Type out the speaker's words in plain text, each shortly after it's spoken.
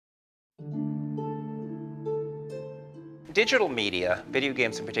Digital media, video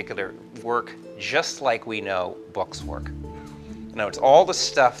games in particular, work just like we know books work. In other words, all the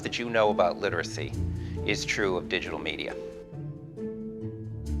stuff that you know about literacy is true of digital media.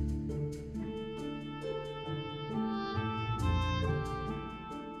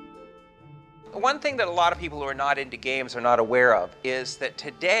 One thing that a lot of people who are not into games are not aware of is that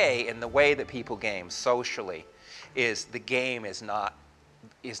today, in the way that people game socially, is the game is not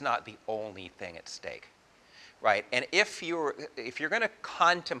the only thing at stake. Right, and if you're going to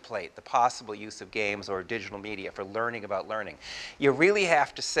contemplate the possible use of games or digital media for learning about learning, you really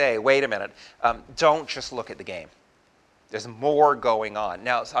have to say, wait a minute, don't just look at the game. There's more going on.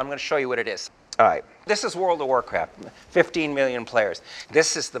 Now, so I'm going to show you what it is. All right, this is World of Warcraft, 15 million players.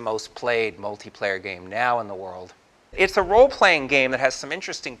 This is the most played multiplayer game now in the world. It's a role-playing game that has some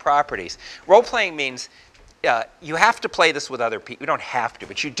interesting properties. Role-playing means you have to play this with other people. You don't have to,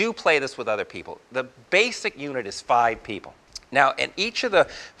 but you do play this with other people. The basic unit is 5 people. Now, in each of the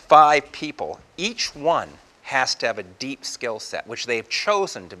 5 people, each one has to have a deep skill set, which they've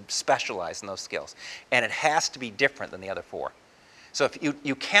chosen to specialize in those skills. And it has to be different than the other 4. So if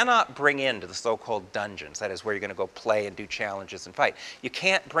you cannot bring into the so-called dungeons, that is where you're going to go play and do challenges and fight, you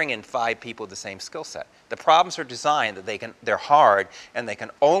can't bring in 5 people with the same skill set. The problems are designed that they're hard, and they can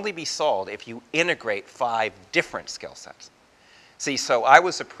only be solved if you integrate 5 different skill sets. See, so I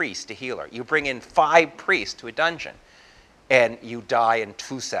was a priest, a healer. You bring in 5 priests to a dungeon, and you die in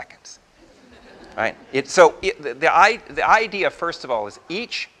 2 seconds. Right? The idea, first of all, is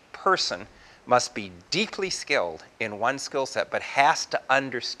each person must be deeply skilled in one skill set, but has to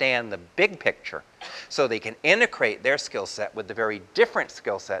understand the big picture so they can integrate their skill set with the very different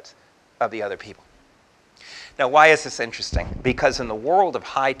skill sets of the other people. Now, why is this interesting? Because in the world of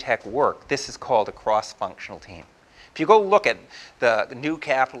high-tech work, this is called a cross-functional team. If you go look at the new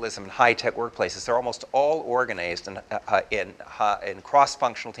capitalism and high-tech workplaces, they're almost all organized in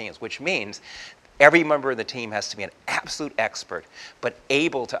cross-functional teams, which means every member of the team has to be an absolute expert, but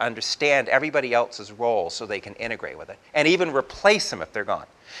able to understand everybody else's role so they can integrate with it, and even replace them if they're gone.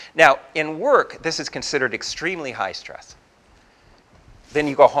 Now, in work, this is considered extremely high stress. Then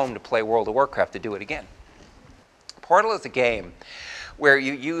you go home to play World of Warcraft to do it again. Portal is a game where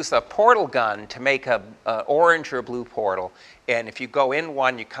you use a portal gun to make an orange or a blue portal, and if you go in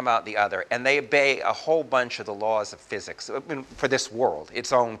one, you come out the other, and they obey a whole bunch of the laws of physics for this world,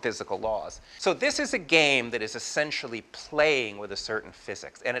 its own physical laws. So this is a game that is essentially playing with a certain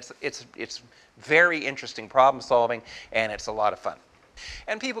physics, and it's very interesting problem solving, and it's a lot of fun.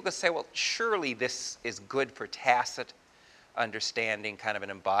 And people could say, well, surely this is good for tacit understanding, kind of an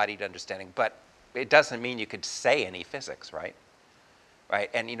embodied understanding, but it doesn't mean you could say any physics, right? Right?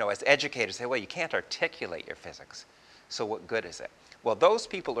 And as educators say, well, you can't articulate your physics, so what good is it? Well, those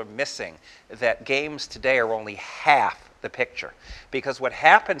people are missing that games today are only half the picture. Because what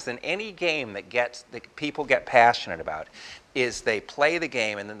happens in any game that people get passionate about is they play the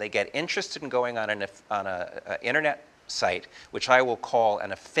game and then they get interested in going on an internet site, which I will call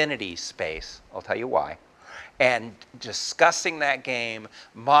an affinity space. I'll tell you why. And discussing that game,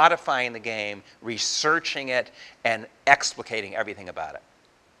 modifying the game, researching it, and explicating everything about it.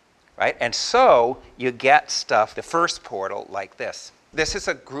 Right? And so you get stuff, the first Portal, like this. This is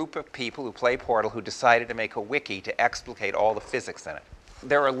a group of people who play Portal who decided to make a wiki to explicate all the physics in it.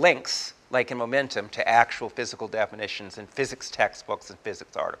 There are links, like in Momentum, to actual physical definitions in physics textbooks and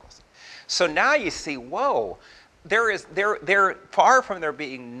physics articles. So now you see, whoa, there far from there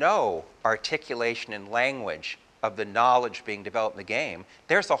being no articulation in language of the knowledge being developed in the game,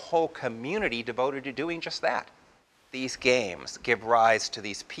 there's a whole community devoted to doing just that. These games give rise to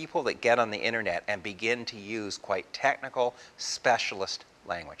these people that get on the internet and begin to use quite technical, specialist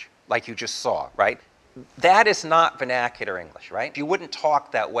language, like you just saw, right? That is not vernacular English, right? You wouldn't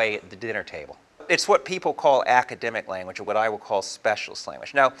talk that way at the dinner table. It's what people call academic language, or what I will call specialist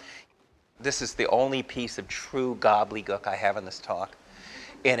language. Now, this is the only piece of true gobbledygook I have in this talk.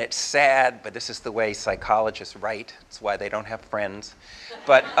 And it's sad, but this is the way psychologists write. It's why they don't have friends.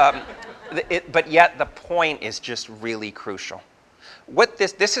 But, but yet the point is just really crucial. What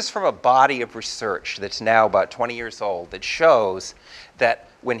this is from a body of research that's now about 20 years old that shows that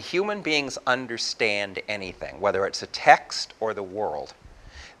when human beings understand anything, whether it's a text or the world,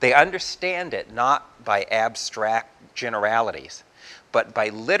 they understand it not by abstract generalities, but by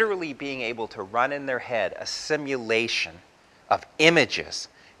literally being able to run in their head a simulation of images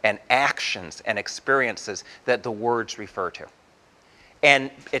and actions and experiences that the words refer to.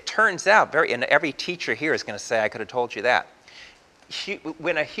 And it turns out, and every teacher here is going to say, I could have told you that.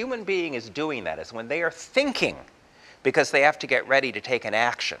 When a human being is doing that, is when they are thinking, because they have to get ready to take an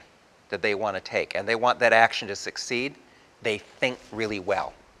action that they want to take, and they want that action to succeed, they think really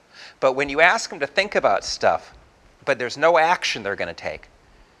well. But when you ask them to think about stuff, but there's no action they're going to take,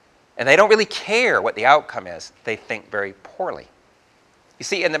 and they don't really care what the outcome is, they think very poorly. You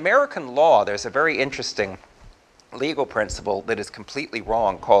see, in American law, there's a very interesting legal principle that is completely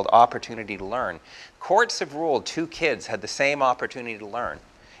wrong called opportunity to learn. Courts have ruled 2 kids had the same opportunity to learn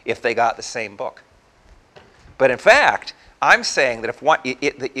if they got the same book. But in fact, I'm saying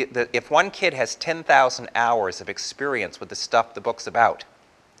that if one kid has 10,000 hours of experience with the stuff the book's about,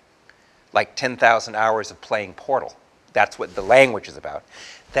 like 10,000 hours of playing Portal, that's what the language is about,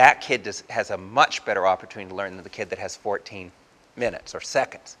 that kid has a much better opportunity to learn than the kid that has 14 minutes or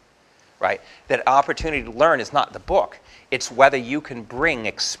seconds, right? That opportunity to learn is not the book. It's whether you can bring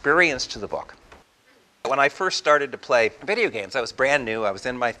experience to the book. When I first started to play video games, I was brand new, I was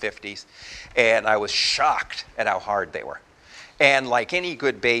in my 50s, and I was shocked at how hard they were. And like any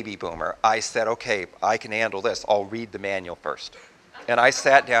good baby boomer, I said, okay, I can handle this. I'll read the manual first. And I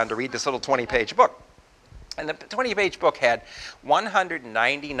sat down to read this little 20-page book. And the 20-page book had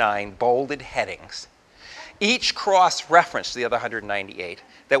 199 bolded headings, each cross-referenced to the other 198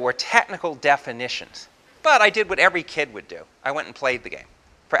 that were technical definitions. But I did what every kid would do. I went and played the game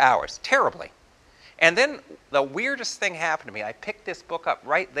for hours, terribly. And then the weirdest thing happened to me. I picked this book up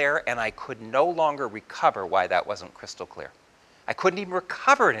right there, and I could no longer recover why that wasn't crystal clear. I couldn't even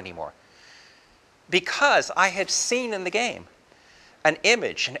recover it anymore because I had seen in the game an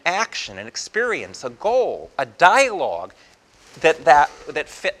image, an action, an experience, a goal, a dialogue that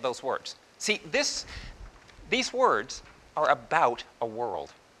fit those words. See, these words are about a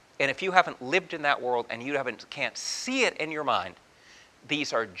world. And if you haven't lived in that world and you can't see it in your mind,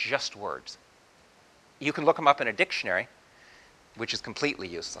 these are just words. You can look them up in a dictionary, which is completely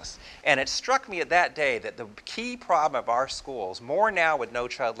useless. And it struck me at that day that the key problem of our schools, more now with No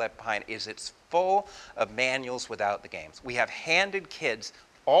Child Left Behind, is it's full of manuals without the games. We have handed kids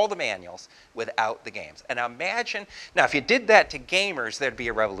all the manuals without the games. And imagine, now if you did that to gamers, there'd be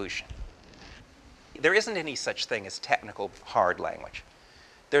a revolution. There isn't any such thing as technical hard language.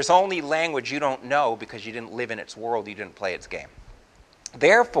 There's only language you don't know because you didn't live in its world, you didn't play its game.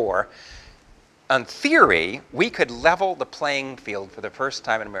 Therefore, in theory, we could level the playing field for the first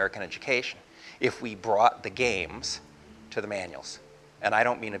time in American education if we brought the games to the manuals. And I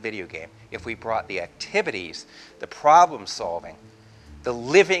don't mean a video game. If we brought the activities, the problem solving, the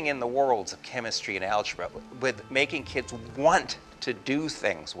living in the worlds of chemistry and algebra, with making kids want to do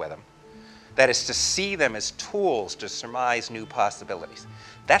things with them. That is, to see them as tools to surmise new possibilities.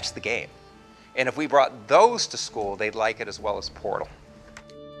 That's the game. And if we brought those to school, they'd like it as well as Portal.